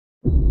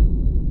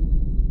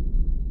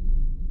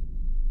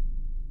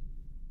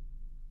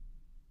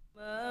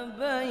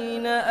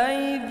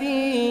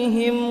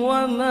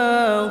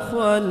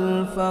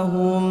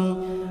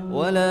معهم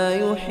ولا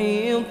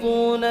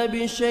يحيطون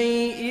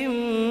بشيء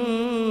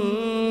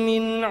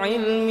من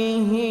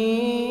علمه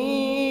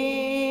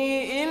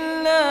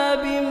إلا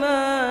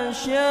بما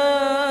شاء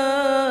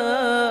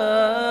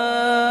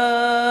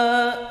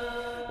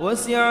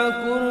وسع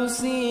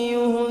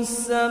كرسيه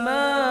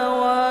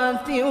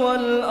السماوات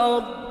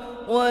والأرض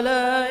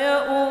ولا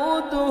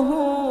يؤوده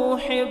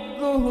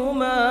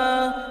حفظهما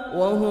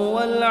وهو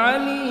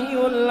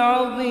العلي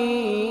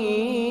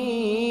العظيم.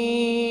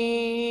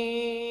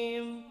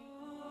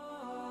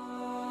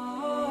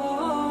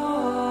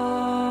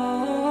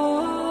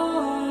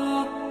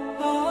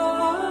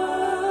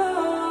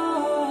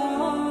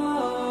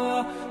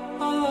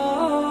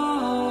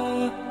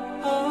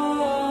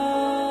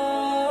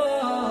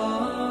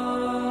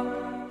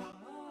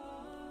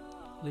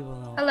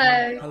 Hello.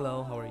 Hello,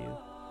 how are you?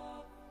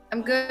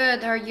 I'm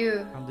good. How are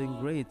you? I'm doing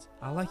great.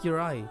 I like your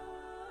eye.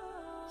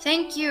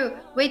 Thank you.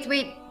 Wait.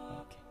 Okay.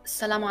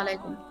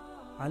 Assalamualaikum.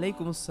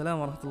 عليكم السلام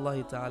ورحمة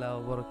الله تعالى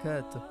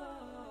وبركاته.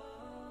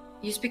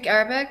 You speak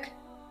Arabic?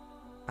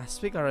 I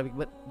speak Arabic,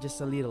 but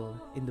just a little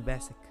in the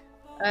basic.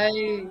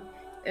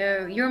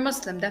 You're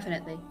Muslim,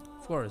 definitely.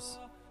 Of course.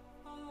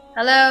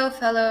 Hello,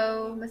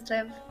 fellow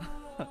Muslim.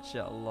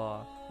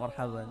 MashaAllah.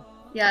 مرحبا.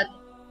 Yeah,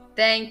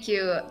 thank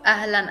you.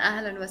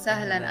 أهلا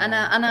وسهلا.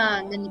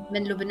 أنا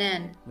من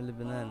لبنان. من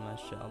لبنان ما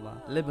شاء الله.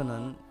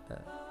 Lebanon,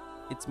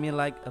 it's mean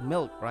like a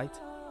milk, right?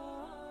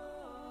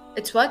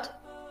 It's what?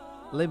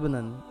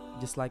 Lebanon,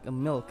 just like a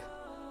milk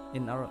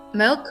in Arab.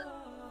 Milk?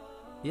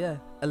 Yeah,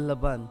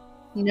 al-Laban.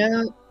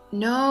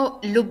 No,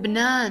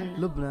 Lubnan.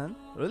 Lebanon?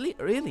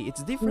 Really?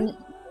 It's different?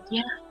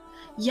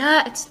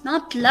 Yeah, it's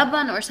not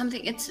Lebanon or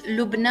something. It's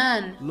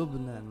Lubnan.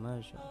 Lebanon,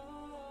 masha.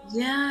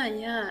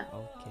 Yeah.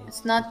 Okay.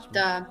 It's not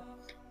yeah.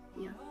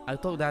 yeah. I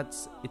thought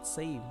it's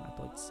same.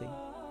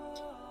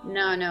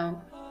 No.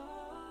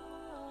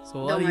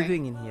 So what Don't are you worry.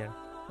 doing in here?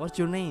 What's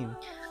your name?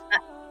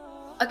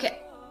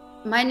 Okay.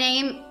 My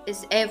name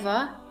is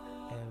Eva,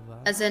 Eva.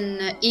 as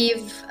in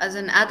Eve, as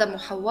in Adam and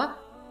Hawa.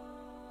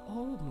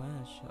 Oh,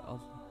 mashallah.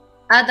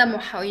 Adam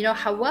and Hawa, you know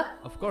Hawa?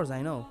 Of course,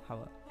 I know. How?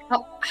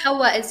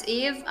 Hawa is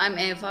Eve, I'm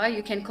Eva.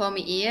 You can call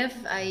me Eve.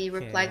 I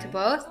reply to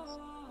both.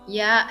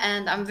 Yeah,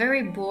 and I'm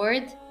very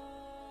bored.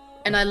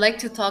 And I like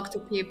to talk to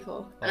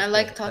people. And I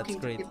like talking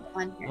to people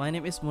on here. My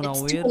name is It's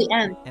Munawir, 2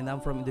 a.m. and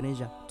I'm from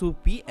Indonesia. 2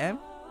 p.m.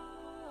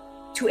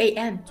 2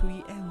 a.m. 2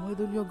 a.m. Why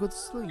don't you go to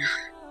sleep?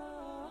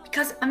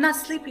 Because I'm not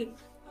sleepy.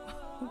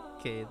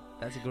 Okay,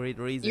 that's a great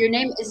reason. Your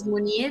name is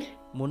Munir?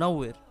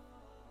 Munawir.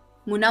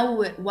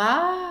 Munawwir.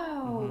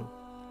 Wow.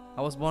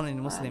 I was born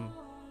in Muslim.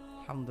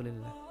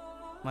 Alhamdulillah.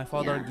 My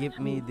father gave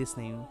me this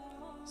name,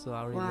 so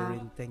I'm really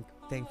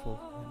thankful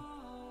for him.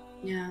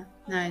 Yeah,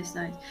 nice.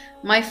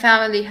 My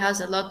family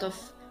has a lot of.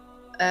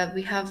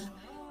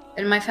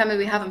 In my family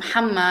we have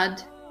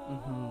Muhammad.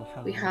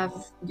 We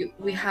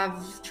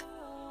have.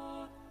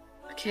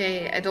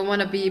 Okay, I don't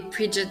want to be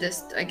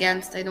prejudiced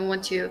against. I don't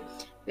want to.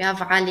 We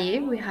have Ali.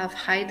 We have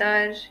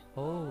Haidar.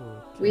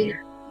 Oh. We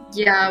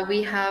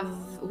Okay.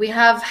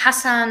 have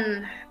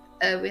Hassan.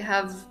 We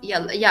have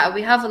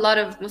we have a lot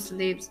of Muslim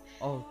names.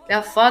 Oh. We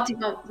have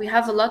Fatima. We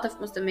have a lot of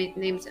Muslim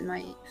names in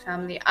my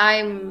family.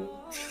 I'm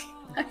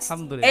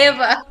Alhamdulillah.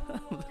 Eva.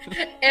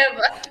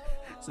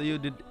 So you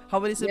did. How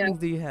many siblings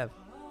do you have?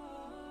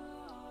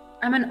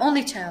 I'm an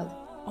only child.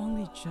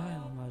 Only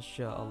child,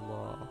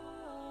 mashallah.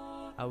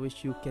 I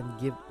wish you can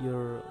give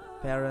your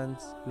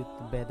parents with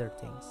better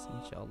things,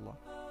 inshallah.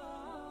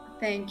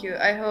 Thank you.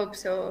 I hope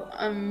so.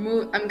 I'm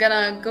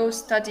gonna go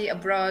study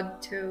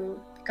abroad to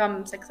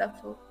become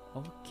successful.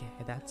 Okay,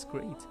 that's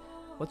great.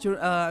 What's your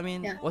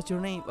what's your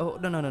name? Oh,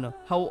 no.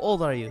 How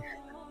old are you?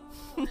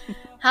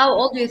 How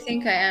old do you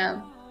think I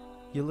am?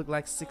 You look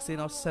like 16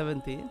 or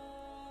 17.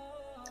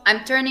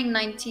 I'm turning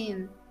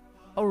 19.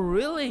 Oh,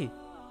 really?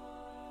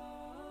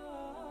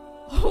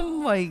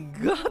 Oh my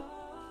god.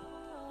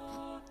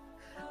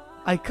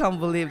 I can't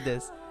believe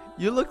this.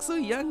 You look so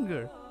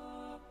younger.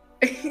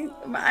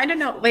 I don't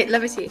know. Wait,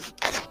 let me see.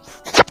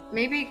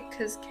 Maybe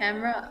because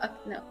camera?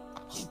 No.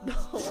 No,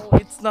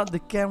 it's not the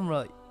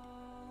camera.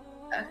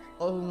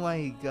 Oh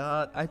my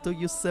god. I thought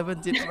you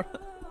 17 or...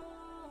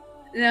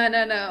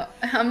 No.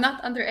 I'm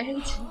not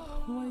underage.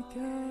 Oh my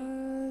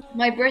god.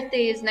 My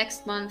birthday is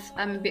next month.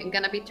 I'm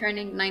gonna be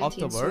turning 19.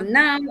 October? So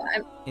now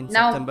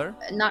September?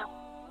 Not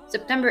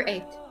September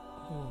 8th.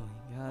 Oh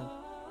my god.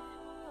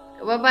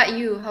 What about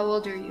you? How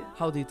old are you?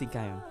 How do you think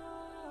I am?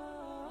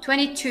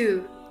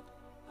 22.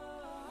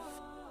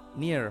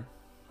 Near.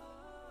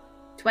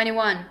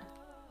 21.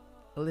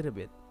 A little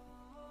bit.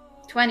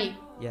 20.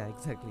 Yeah,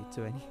 exactly.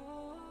 20.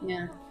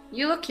 Yeah.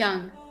 You look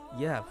young.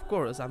 Yeah, of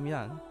course, I'm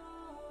young.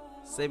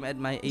 Same at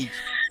my age.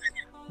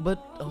 But,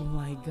 oh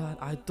my god,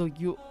 I thought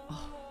you...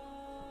 Oh,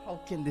 how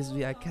can this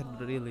be? I can't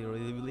really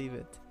believe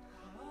it.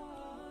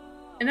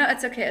 No,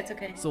 it's okay.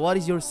 So what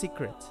is your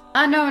secret?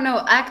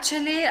 No.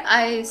 Actually,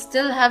 I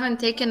still haven't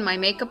taken my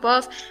makeup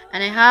off.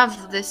 And I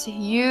have this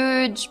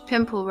huge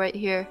pimple right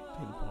here.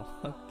 Pimple,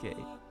 okay.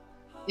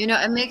 You know,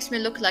 it makes me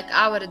look like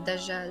Awar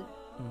al-Dajjal.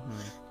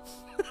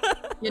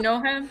 You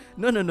know him?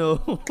 No, no,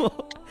 no.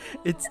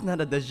 It's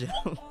not a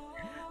Dajjal.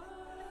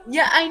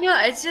 Yeah, I know.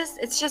 It's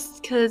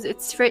just because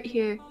it's right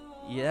here.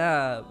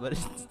 Yeah, but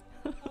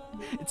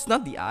it's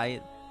not the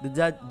eye. The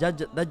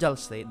Dajjal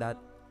say that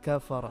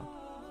kafara.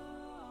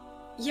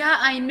 Yeah,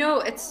 I know.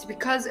 It's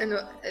because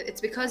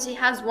he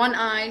has one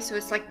eye, so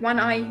it's like one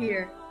eye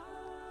here.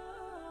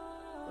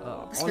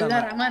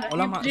 Bismillahirrahmanirrahim.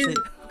 Ulama Please, say,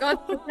 God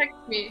protect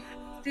me.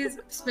 Please,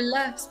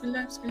 Bismillah,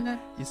 Bismillah, Bismillah.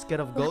 you scared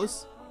of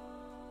ghosts?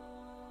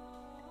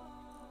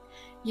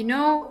 You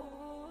know,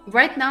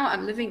 right now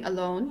I'm living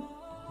alone.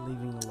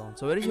 Living alone.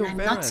 So where is And your I'm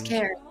parents? not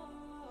scared.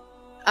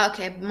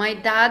 Okay, my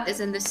dad is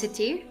in the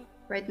city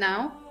right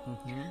now,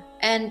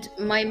 and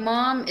my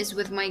mom is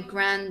with my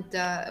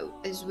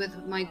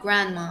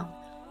grandma,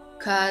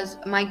 cause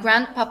my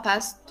grandpa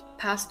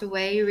passed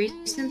away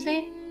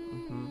recently.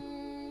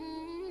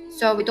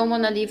 So we don't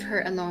want to leave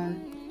her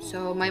alone.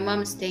 So my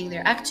mom is staying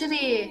there.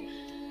 Actually,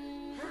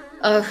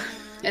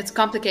 it's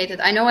complicated.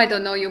 I know I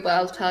don't know you, but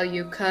I'll tell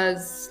you,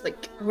 cause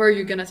like, who are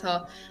you gonna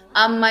tell?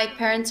 My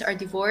parents are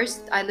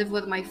divorced. I live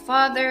with my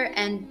father,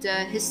 and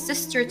his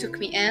sister took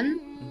me in.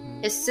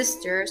 His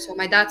sister, so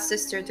my dad's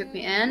sister, took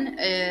me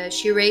in.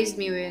 She raised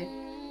me.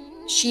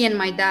 She and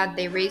my dad,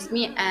 they raised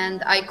me,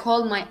 and I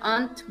call my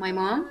aunt my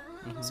mom.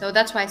 So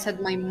that's why I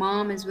said my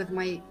mom is with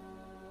my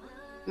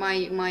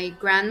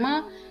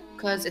grandma,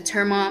 because it's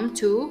her mom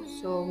too.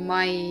 So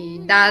my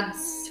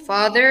dad's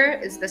father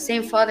is the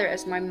same father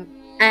as my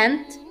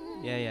aunt.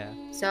 Yeah.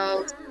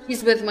 So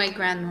he's with my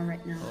grandma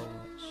right now. Oh,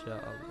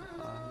 mashallah.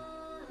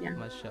 Yeah.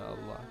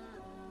 Mashallah.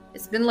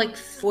 It's been like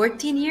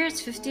 14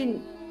 years,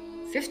 15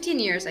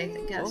 years, I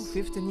think. Yes. Oh,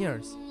 15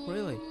 years.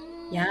 Really?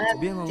 Yeah. It's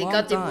been a they long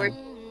got time. divorced.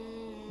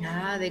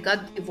 Yeah, they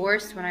got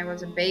divorced when I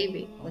was a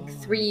baby, like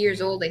 3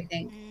 years old, I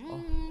think. Oh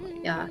my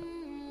Yeah. God.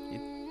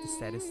 It's the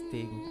saddest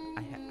thing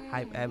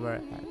I've ever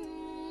had.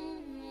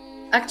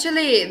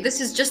 Actually, this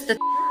is just the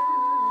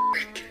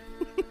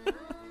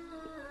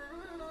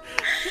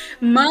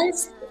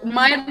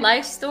my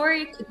life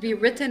story could be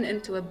written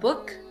into a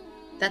book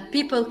that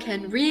people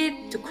can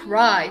read to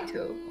cry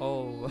to.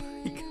 Oh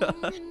my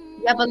God.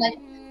 Yeah, but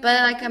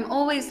like I'm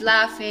always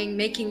laughing,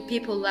 making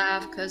people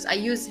laugh, because I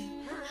use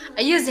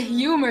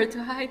humor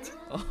to hide.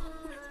 Oh.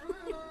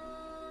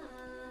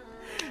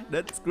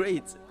 That's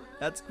great.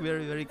 That's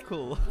very, very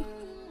cool.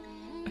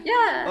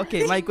 Yeah.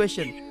 Okay, my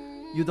question.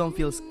 You don't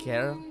feel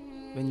scared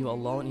when you're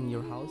alone in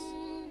your house?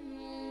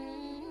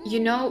 You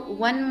know,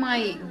 when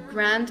my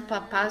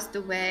grandpa passed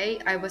away,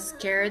 I was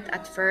scared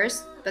at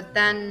first, but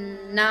then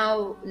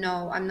now,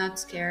 no, I'm not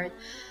scared.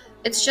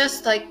 It's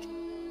just like,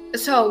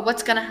 so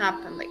what's gonna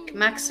happen? Like,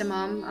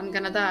 maximum, I'm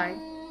gonna die.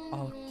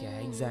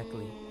 Okay,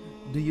 exactly.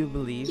 Do you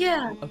believe?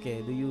 Yeah.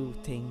 Okay, do you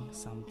think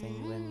something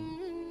when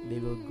they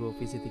will go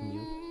visiting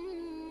you?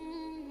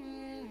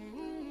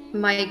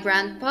 My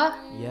grandpa,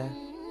 Yeah.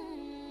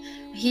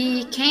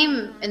 he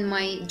came in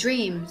my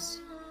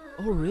dreams.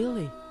 Oh,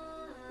 really?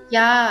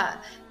 Yeah,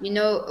 you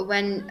know,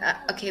 when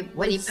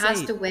What he did he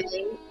passed say? away,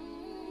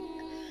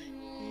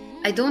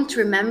 I don't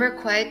remember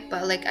quite,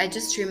 but like I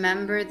just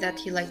remember that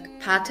he like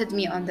patted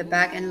me on the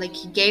back and like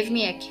he gave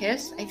me a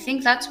kiss. I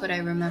think that's what I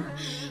remember.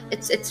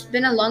 It's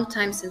been a long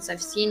time since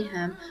I've seen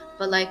him,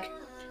 but like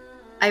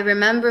I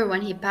remember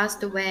when he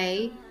passed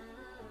away,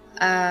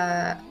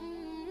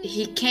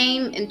 he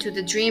came into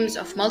the dreams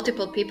of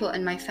multiple people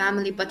in my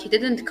family, but he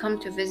didn't come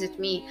to visit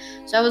me.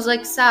 So I was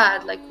like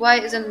sad, like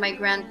why isn't my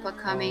grandpa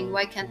coming?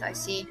 Why can't I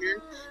see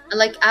him? And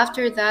like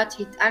after that,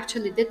 he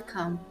actually did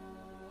come.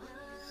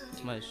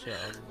 Mashallah.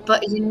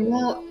 But you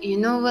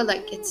know what?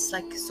 Like it's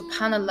like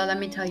subhanallah. Let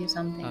me tell you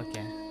something.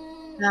 Okay.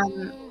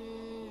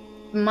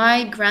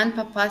 My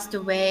grandpa passed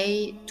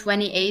away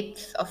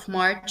 28th of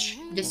March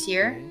this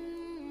year.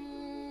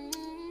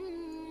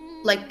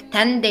 Like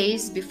 10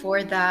 days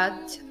before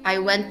that, I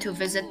went to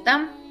visit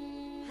them.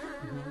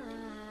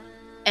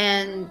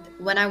 And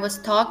when I was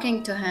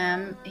talking to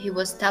him, he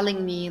was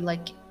telling me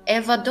like,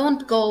 Eva,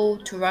 don't go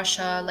to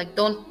Russia, like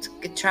don't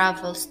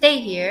travel,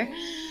 stay here,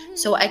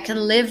 so I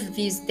can live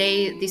these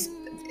days,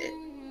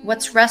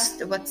 what's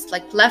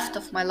like left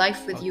of my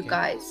life with you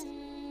guys,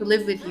 to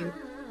live with you.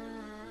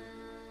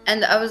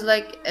 And I was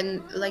like,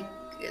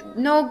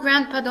 no,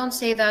 grandpa, don't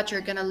say that. You're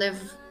gonna live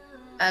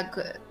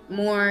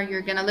more.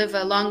 You're gonna live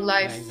a long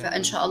life, exactly.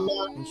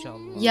 inshallah.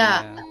 Inshallah.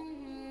 Yeah.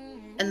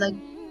 And like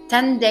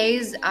 10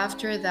 days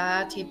after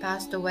that, he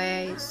passed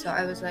away. So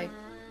I was like,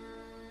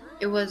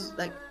 it was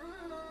like,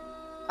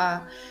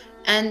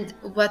 and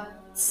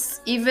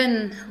what's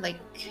even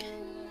like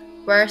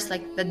worse,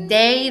 like the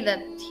day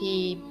that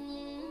he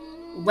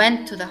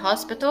went to the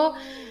hospital,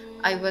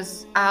 I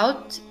was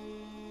out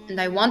and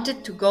I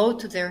wanted to go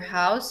to their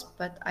house,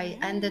 but I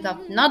ended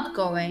up not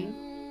going,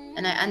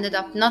 and I ended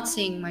up not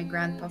seeing my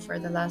grandpa for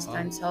the last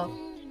time. So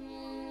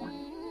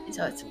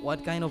it's,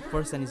 what kind of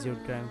person is your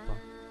grandpa?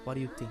 What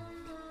do you think?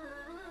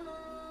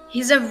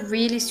 He's a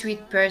really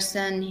sweet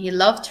person. He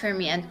loved for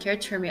me and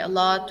cared for me a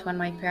lot when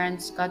my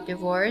parents got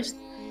divorced.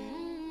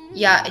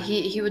 Yeah,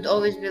 he would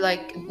always be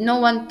like, no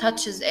one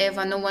touches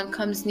Eva, no one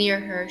comes near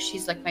her.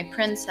 She's like my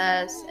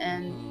princess.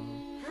 And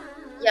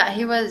Yeah,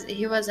 he was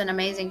an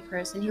amazing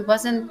person. He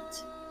wasn't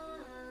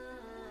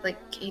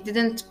like, he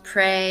didn't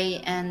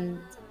pray, and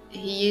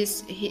he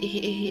is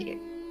he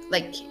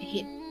like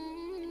he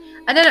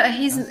I don't know,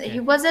 he Okay.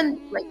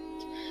 wasn't like,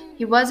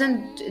 he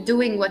wasn't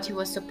doing what he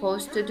was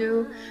supposed to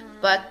do,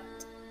 but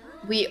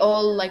we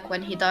all, like,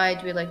 when he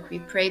died, we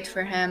prayed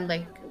for him,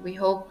 like, we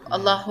hope Yeah.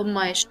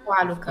 Allahumma Of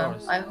yashfa'aluka.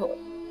 course. I hope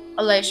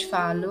Allah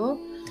yashfa'alu.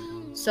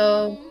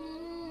 So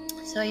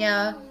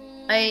yeah,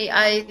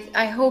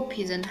 I hope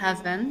he's in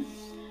heaven.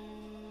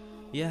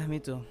 Yeah, me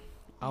too.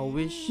 I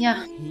wish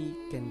Yeah, he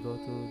can go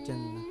to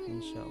Jannah,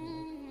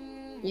 inshallah.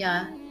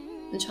 yeah,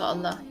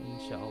 inshallah.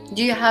 Inshallah.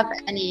 Do you have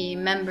any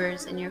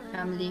members in your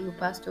family who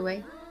passed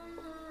away?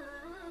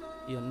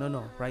 Yeah,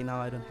 no. Right now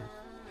I don't have.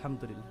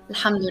 Alhamdulillah.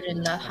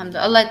 Alhamdulillah,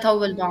 alhamdulillah. Allah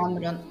يطول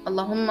بعمرهم.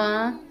 Allahumma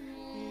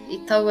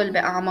يطول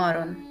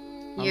بأعمارهم.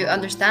 You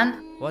understand?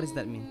 What does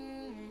that mean?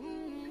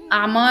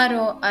 أعمار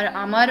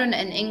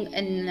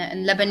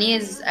in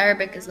Lebanese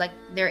Arabic is like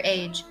their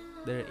age.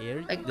 Their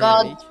age? Like Their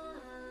God, age?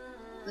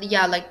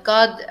 yeah, like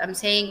God, I'm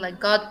saying like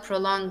God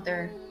prolonged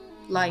their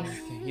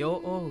life. Okay.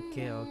 Yo,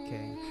 okay.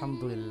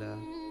 Alhamdulillah.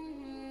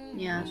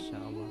 Yeah.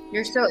 Mashallah.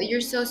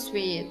 You're so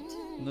sweet.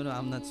 No,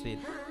 I'm not sweet.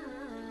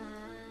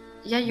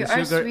 Yeah, you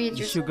are sweet.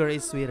 The sugar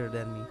is sweeter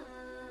than me.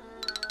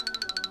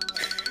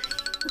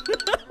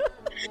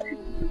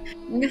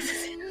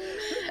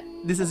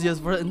 This is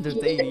just for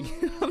entertaining.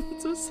 I'm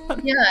so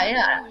sorry.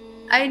 Yeah.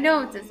 I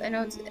noticed.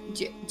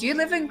 Do you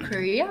live in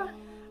Korea?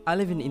 I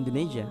live in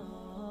Indonesia.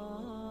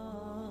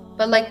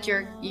 But like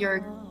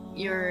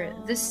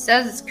this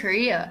says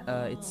Korea.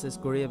 It says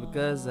Korea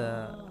because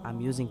I'm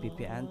using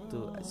VPN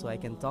so I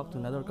can talk to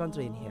another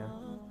country in here.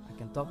 I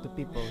can talk to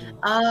people.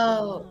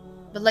 Oh,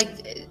 but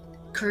like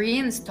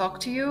Koreans talk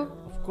to you?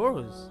 Of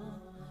course,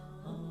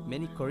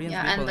 many Korean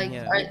Yeah, people and like in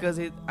here because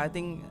I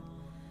think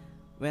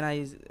when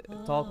I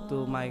talk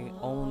to my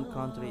own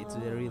country, it's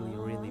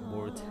really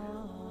bored.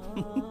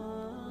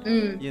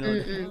 You know.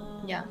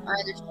 Yeah, I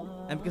understand.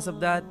 And because of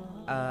that,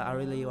 I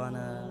really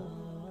wanna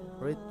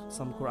read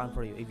some Quran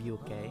for you, if you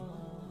okay.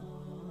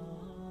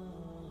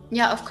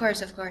 Yeah, of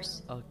course.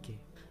 Okay.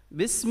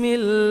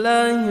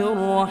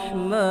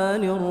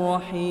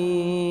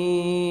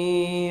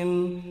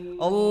 Bismillahirrahmanirrahim.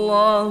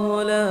 الله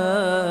لا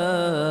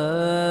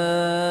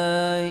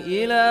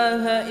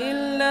إله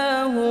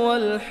إلا هو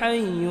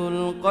الحي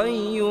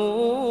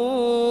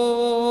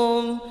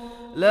القيوم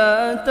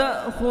لا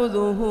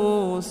تأخذه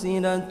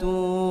سنة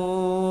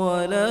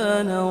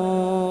ولا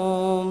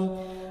نوم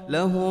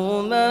له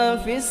ما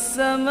في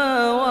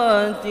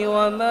السماوات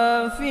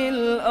وما في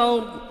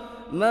الأرض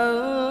من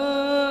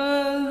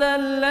ذا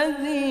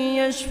الذي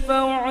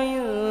يشفع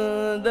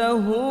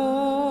عنده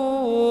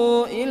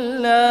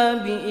إلا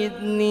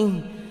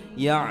بإذنه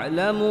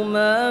يعلم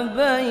ما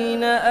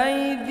بين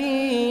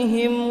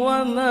أيديهم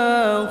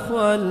وما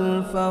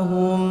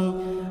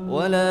خلفهم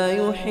ولا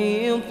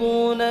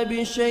يحيطون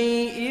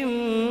بشيء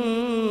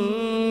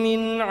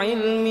من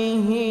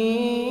علمه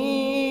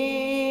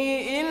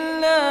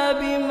إلا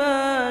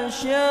بما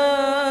شاء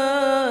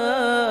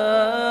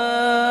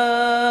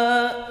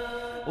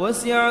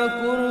وسع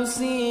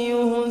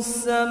كرسيه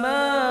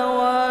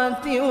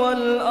السماوات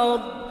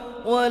والأرض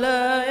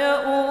ولا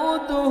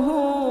يؤوده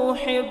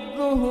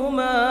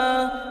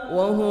حفظهما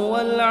وهو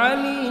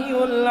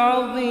العلي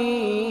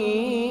العظيم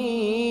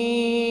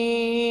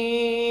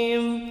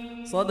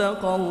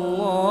صدق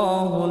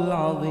الله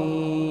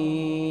العظيم.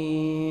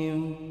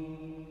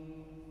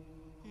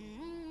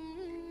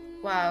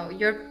 Wow,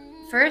 your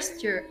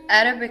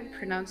Arabic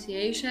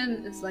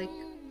pronunciation is like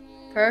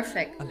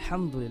perfect.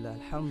 Alhamdulillah.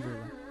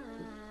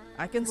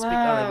 I can speak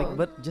Arabic,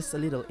 but just a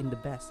little in the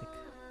basic.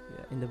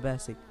 Yeah, in the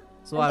basic.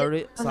 So I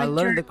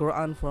learned the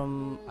Quran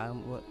from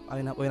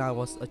when I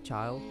was a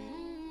child.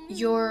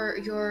 Your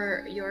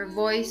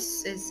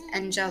voice is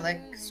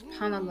angelic.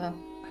 Subhanallah.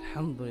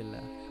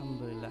 Alhamdulillah.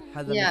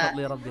 هذا Yeah. من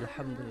فضل ربي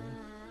الحمد لله.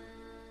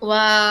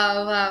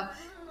 Wow.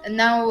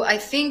 Now I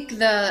think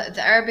the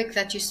Arabic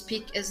that you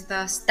speak is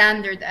the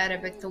standard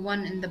Arabic, the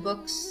one in the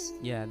books.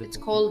 Yeah, it's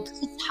called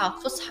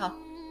Fusha.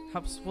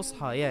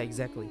 Fusha, yeah,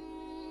 exactly.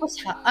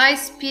 Fusha. I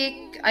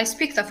speak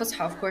the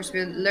Fusha, of course.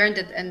 We learned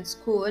it in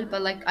school,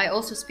 but like I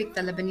also speak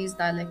the Lebanese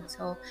dialect,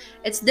 so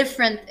it's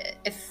different.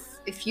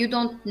 If you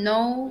don't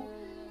know,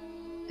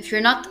 if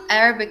you're not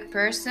Arabic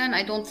person,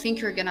 I don't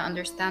think you're gonna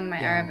understand my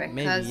Arabic.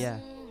 Maybe, yeah.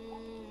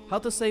 How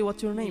to say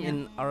what's your name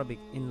in Arabic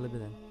in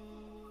Lebanon?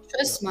 شو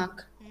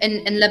اسمك?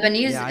 In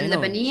Lebanese, yeah, in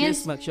Lebanese. شو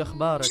اسمك؟ شو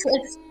أخبارك؟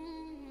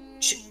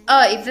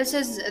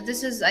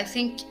 This is I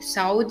think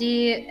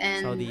Saudi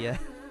and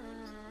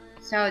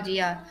Saudi,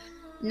 yeah.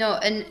 No,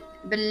 in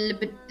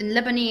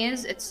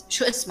Lebanese it's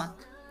شو اسمك.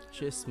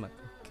 شو اسمك.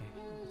 Okay,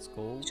 it's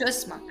cool. شو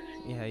اسمك.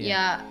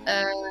 Yeah.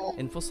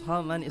 In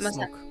Fusha man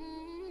اسمك.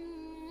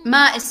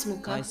 ما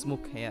اسمك. ما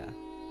اسمك,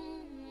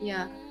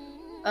 yeah.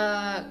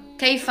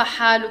 كيف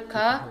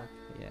حالك.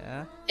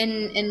 Yeah.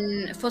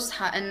 In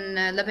Fusha, in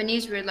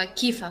Lebanese we're like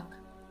كيفك.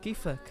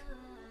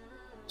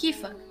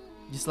 كيفك.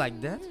 Just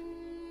like that.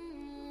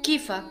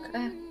 كيفك.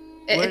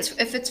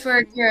 If it's for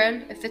a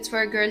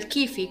girl,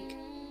 كيفك.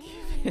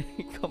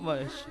 Come on,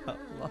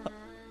 inshallah.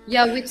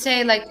 Yeah, we'd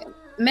say like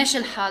ماشي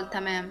الحال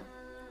تمام.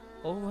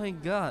 Oh my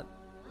god,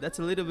 that's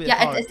a little bit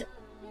Yeah, hard.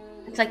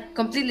 it's like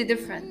completely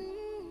different.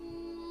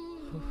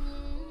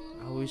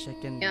 I wish I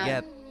can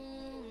get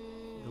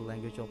the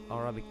language of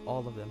Arabic,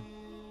 all of them.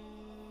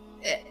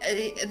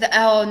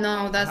 Oh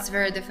no, that's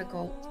very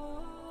difficult.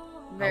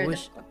 I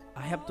wish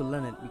I have to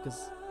learn it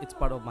because it's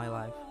part of my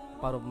life,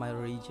 part of my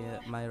religion.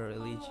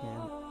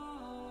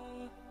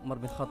 Umar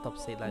bin Khattab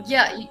said like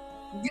yeah,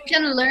 you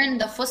can learn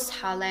the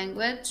Fusha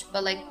language,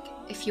 but like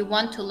if you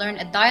want to learn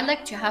a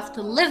dialect, you have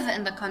to live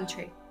in the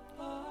country.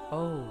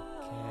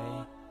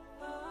 Okay.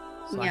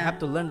 So I have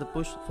to learn the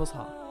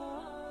Fusha.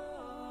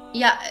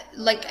 Yeah,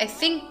 like I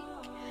think,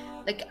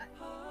 like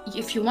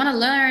if you want to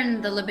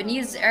learn the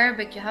Lebanese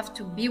Arabic, you have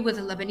to be with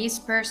a Lebanese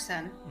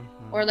person,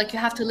 or like you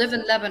have to live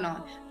in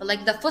Lebanon. But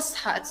like the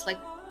Fusha, it's like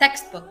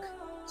textbook.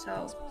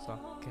 So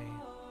okay.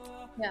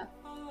 Yeah.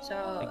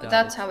 So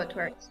that's how it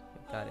works.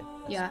 Got it.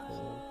 That's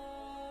cool.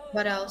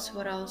 What else?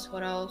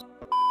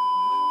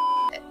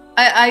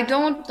 I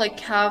don't like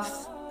have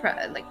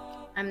like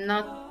I'm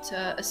not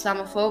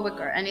Islamophobic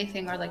or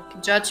anything, or like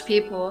judge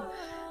people.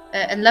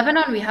 In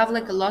Lebanon, we have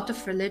like a lot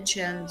of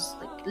religions,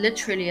 like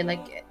literally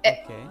like.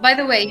 By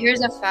the way,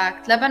 here's a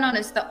fact: Lebanon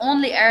is the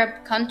only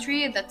Arab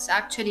country that's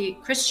actually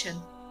Christian.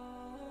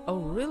 Oh,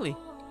 really?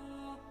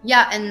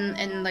 Yeah,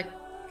 and like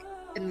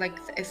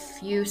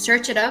if you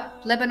search it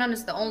up, Lebanon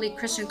is the only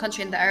Christian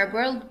country in the Arab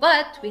world,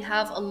 but we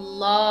have a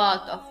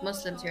lot of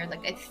Muslims here.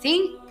 Like I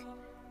think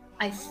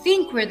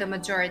we're the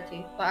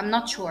majority, but I'm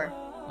not sure.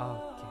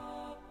 Okay.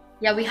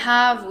 Yeah, we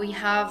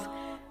have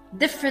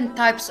different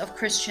types of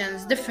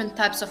Christians, different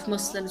types of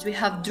Muslims. We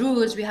have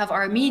Druze, we have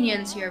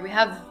Armenians here. We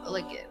have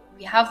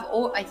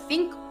I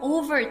think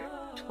over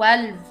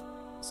 12.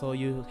 So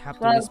you have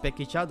to respect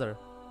each other.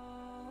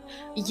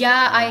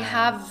 Yeah, I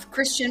have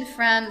Christian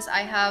friends,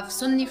 I have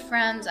Sunni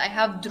friends, I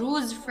have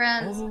Druze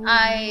friends,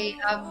 I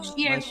have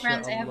Shia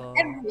friends, I have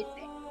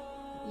everything.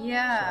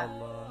 Yeah.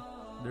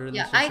 The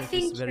relationship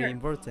is very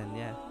important.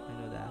 Yeah, I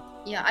know that.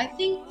 Yeah, I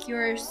think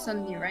you're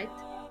Sunni, right?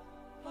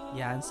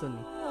 Yeah, I'm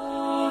Sunni.